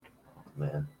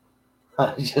Man,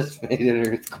 I just made an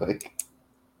earthquake.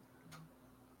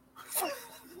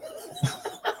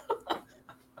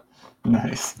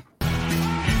 Nice.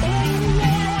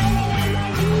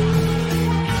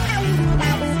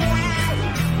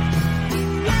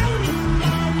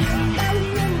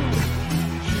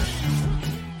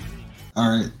 All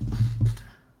right.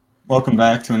 Welcome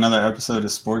back to another episode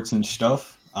of Sports and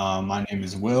Shtuff. My name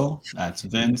is Will. That's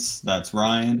Vince. That's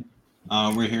Ryan.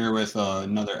 We're here with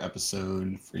another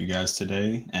episode for you guys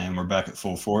today, and we're back at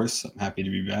full force. I'm happy to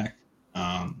be back.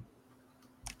 I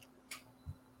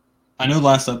know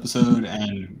last episode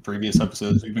and previous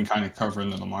episodes, we've been kind of covering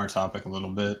the Lamar topic a little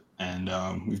bit, and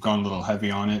we've gone a little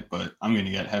heavy on it, but I'm going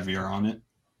to get heavier on it.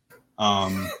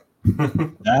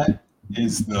 That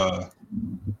is the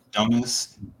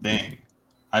dumbest thing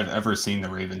I've ever seen the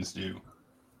Ravens do.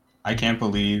 I can't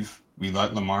believe we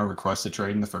let Lamar request a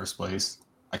trade in the first place.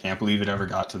 I can't believe it ever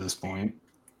got to this point.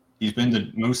 He's been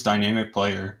the most dynamic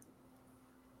player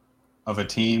of a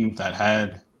team that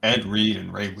had Ed Reed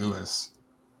and Ray Lewis,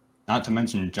 not to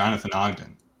mention Jonathan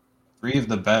Ogden, three of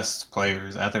the best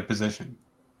players at their position,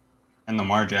 and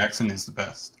Lamar Jackson is the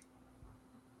best.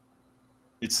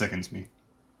 It sickens me.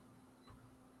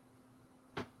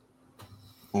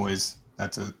 Boys,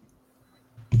 that's it.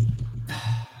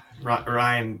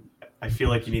 Ryan, I feel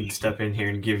like you need to step in here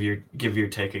and give your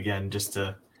take again,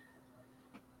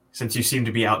 since you seem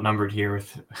to be outnumbered here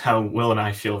with how Will and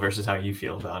I feel versus how you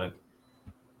feel about it.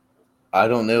 I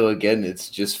don't know. Again, it's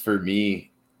just for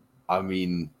me. I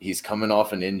mean, he's coming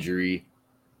off an injury.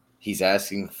 He's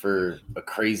asking for a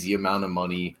crazy amount of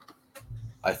money.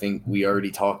 I think we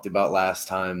already talked about last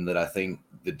time that I think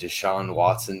the Deshaun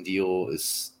Watson deal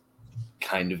is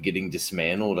kind of getting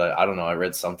dismantled. I don't know. I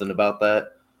read something about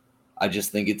that. I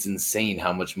just think it's insane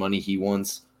how much money he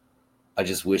wants. I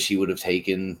just wish he would have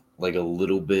taken like a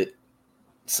little bit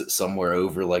somewhere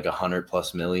over like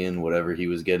 $100+ million, whatever he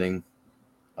was getting.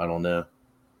 I don't know.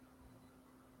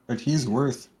 But he's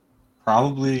worth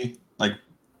probably like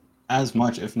as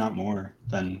much, if not more,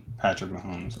 than Patrick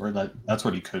Mahomes, or that's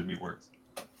what he could be worth.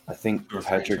 I think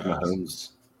Patrick Mahomes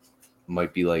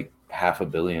might be like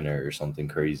 $500 million or something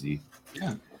crazy.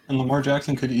 Yeah, and Lamar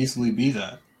Jackson could easily be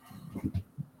that.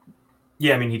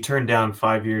 Yeah, I mean, he turned down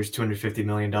 5 years, $250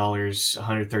 million,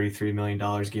 $133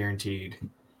 million guaranteed.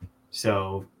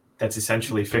 So that's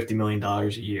essentially $50 million a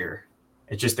year.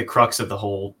 It's just the crux of the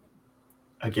whole,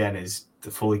 again, is the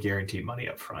fully guaranteed money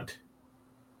up front.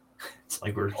 It's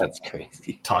like that's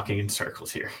crazy talking in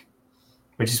circles here,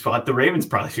 which is what the Ravens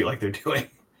probably feel like they're doing.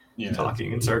 Yeah,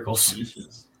 talking in circles.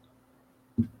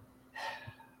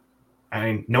 I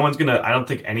mean, no one's going to – I don't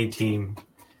think any team –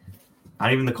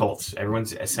 not even the Colts.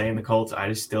 Everyone's saying the Colts. I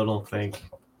just still don't think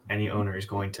any owner is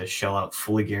going to shell out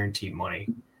fully guaranteed money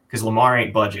because Lamar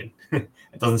ain't budging. It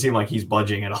doesn't seem like he's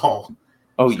budging at all.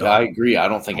 Oh, so, yeah, I agree. I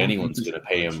don't think anyone's going to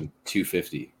pay him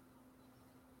 $250.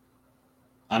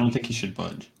 I don't think he should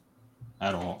budge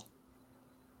at all.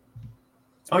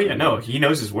 Oh, yeah, no. He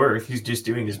knows his worth. He's just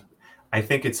doing his – I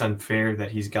think it's unfair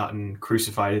that he's gotten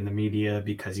crucified in the media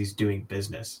because he's doing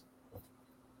business.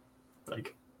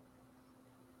 Like,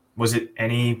 was it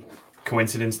any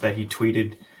coincidence that he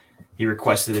tweeted he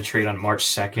requested a trade on March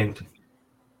 2nd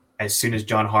as soon as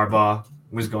John Harbaugh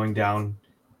was going down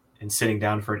and sitting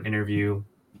down for an interview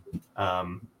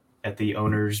at the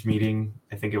owners meeting,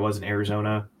 I think it was in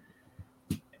Arizona,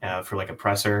 for like a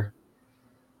presser.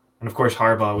 And of course,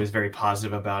 Harbaugh was very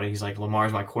positive about it. He's like,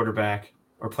 Lamar's my quarterback.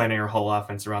 We're planning our whole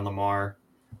offense around Lamar.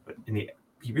 But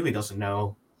he really doesn't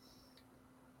know.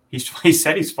 He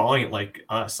said he's following it like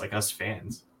us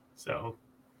fans. So,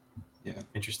 yeah,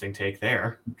 interesting take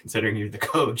there, considering you're the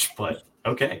coach. But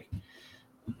okay,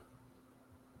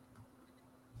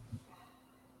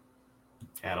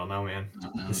 I don't know, man.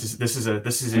 This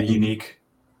is a unique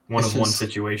one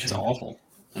situation. It's awful.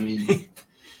 I mean,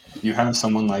 you have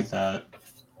someone like that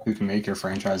who can make your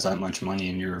franchise that much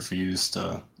money, and you refuse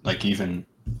to, like, even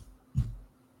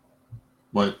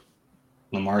what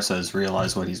Lamar says,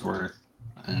 realize what he's worth.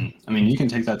 And I mean, you can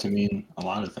take that to mean a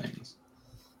lot of things.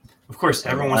 Of course,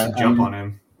 everyone wants to jump on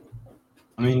him.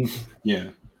 I mean, yeah,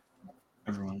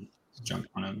 everyone jumped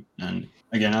on him. And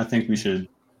again, I think we should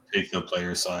take the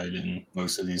player side in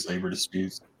most of these labor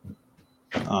disputes,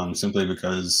 simply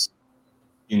because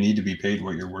you need to be paid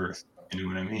what you're worth. You know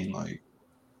what I mean? Like,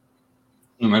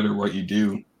 no matter what you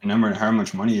do, no matter how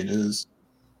much money it is,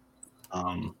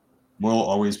 we'll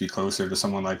always be closer to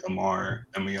someone like Lamar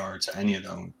than we are to any of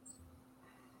them.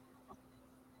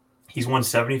 He's won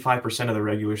 75% of the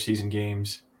regular season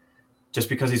games. Just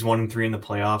because he's 1-3 in the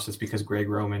playoffs, it's because Greg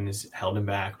Roman has held him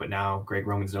back. But now Greg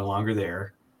Roman's no longer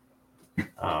there.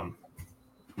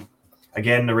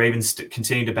 Again, the Ravens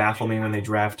continue to baffle me when they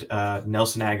draft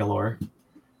Nelson Aguilar.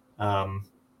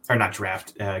 Or not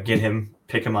draft, get him,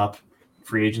 pick him up.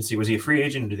 Free agency. Was he a free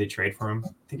agent? Or did they trade for him? I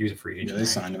think he was a free agent. Yeah, they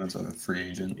signed him as a free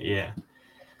agent. Yeah.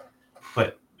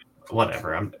 But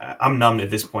whatever. I'm numb at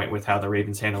this point with how the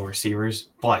Ravens handle receivers.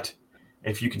 But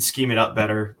if you can scheme it up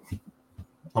better,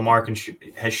 Lamar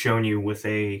has shown you with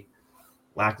a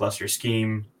lackluster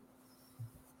scheme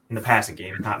in the passing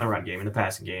game, not in the run game, in the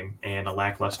passing game, and a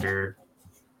lackluster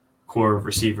core of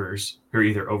receivers who are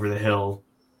either over the hill,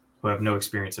 who have no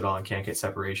experience at all and can't get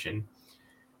separation.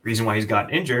 The reason why he's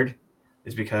gotten injured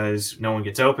is because no one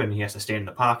gets open. He has to stand in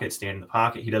the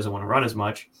pocket. He doesn't want to run as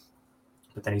much,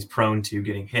 but then he's prone to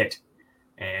getting hit.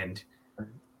 And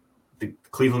the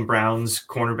Cleveland Browns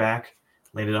cornerback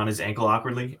landed on his ankle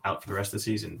awkwardly, out for the rest of the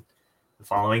season. The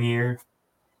following year,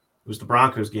 it was the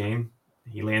Broncos game.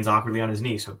 He lands awkwardly on his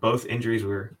knee. So both injuries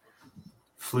were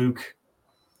fluke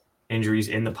injuries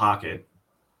in the pocket,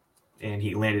 and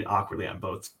he landed awkwardly on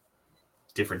both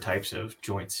different types of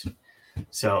joints.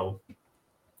 So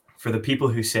for the people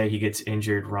who say he gets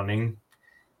injured running,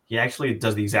 he actually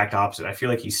does the exact opposite. I feel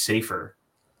like he's safer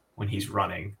when he's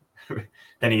running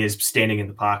than he is standing in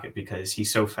the pocket because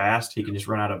he's so fast. He can just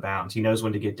run out of bounds. He knows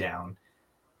when to get down.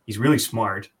 He's really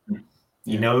smart.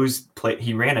 He knows play.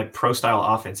 He ran a pro style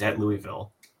offense at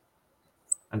Louisville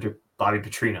under Bobby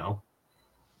Petrino.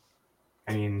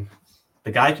 I mean,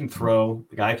 the guy can throw,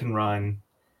 the guy can run.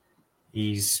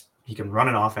 He can run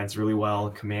an offense really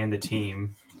well, command the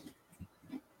team.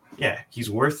 Yeah, he's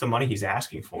worth the money he's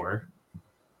asking for.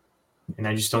 And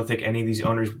I just don't think any of these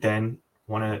owners then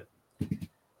want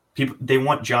to. They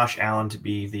want Josh Allen to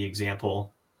be the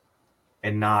example,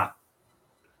 and not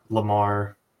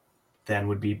Lamar. Then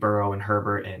would be Burrow and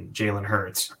Herbert and Jalen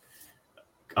Hurts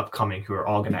upcoming, who are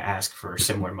all going to ask for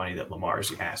similar money that Lamar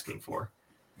is asking for.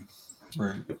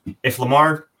 Right. If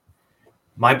Lamar,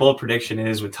 my bold prediction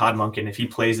is with Todd Monken, if he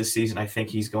plays this season, I think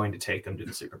he's going to take them to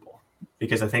the Super Bowl.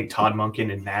 Because I think Todd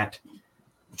Monken in that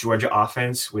Georgia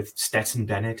offense with Stetson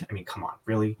Bennett, I mean, come on,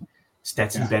 really?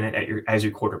 Stetson Bennett as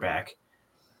your quarterback.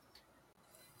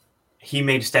 He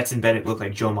made Stetson Bennett look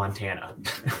like Joe Montana.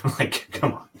 Like,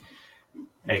 come on.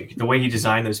 Hey, the way he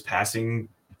designed those passing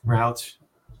routes,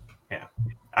 yeah.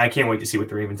 I can't wait to see what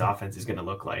the Ravens offense is going to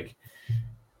look like.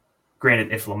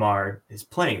 Granted, if Lamar is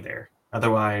playing there.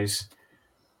 Otherwise,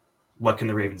 what can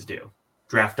the Ravens do?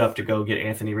 Draft up to go get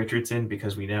Anthony Richardson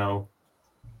because we know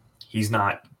he's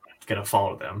not going to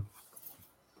follow them.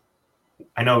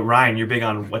 I know, Ryan, you're big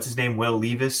on, what's his name? Will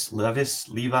Levis?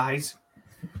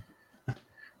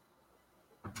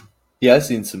 Yeah, I've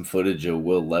seen some footage of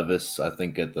Will Levis, I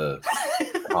think, at the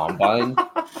Combine.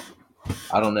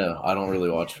 I don't know. I don't really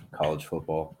watch college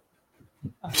football.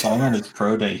 I saw him at his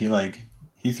pro day. He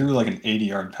threw like an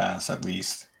 80-yard pass at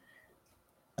least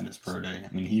at his pro day.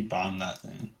 I mean, he bombed that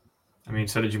thing. I mean,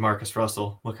 so did Jamarcus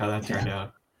Russell. Look how that turned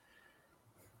out.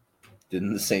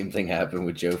 Didn't the same thing happen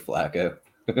with Joe Flacco?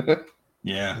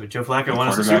 Yeah. But Joe Flacco won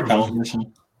us a Super Bowl.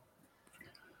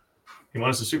 He won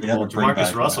us a Super Bowl.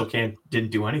 Jamarcus Russell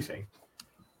didn't do anything.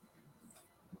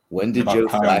 When did Joe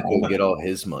Flacco get all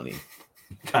his money?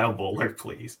 Kyle Bowler,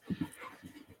 please.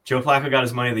 Joe Flacco got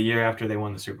his money the year after they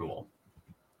won the Super Bowl.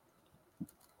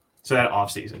 So that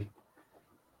offseason.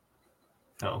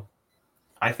 No.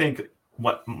 I think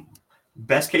what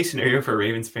best case scenario for a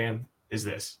Ravens fan is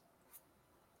this.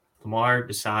 Lamar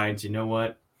decides, you know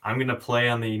what? I'm going to play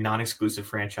on the non-exclusive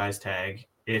franchise tag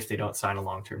if they don't sign a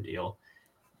long-term deal.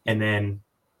 And then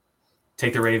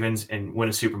take the Ravens and win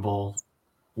a Super Bowl,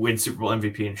 win Super Bowl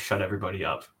MVP, and shut everybody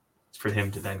up for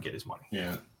him to then get his money.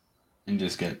 Yeah, and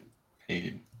just get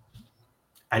paid.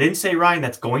 I didn't say, Ryan,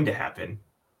 that's going to happen.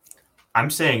 I'm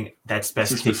saying that's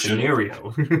best case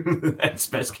scenario. That's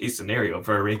best case scenario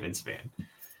for a Ravens fan.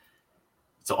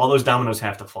 So all those dominoes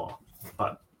have to fall.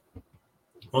 But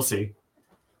we'll see.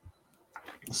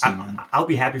 I'll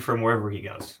be happy for him wherever he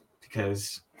goes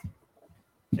because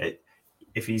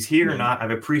if he's here or not,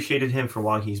 I've appreciated him for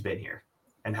while he's been here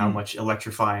and how much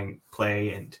electrifying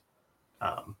play and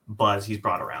buzz he's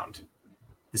brought around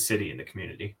the city and the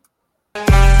community.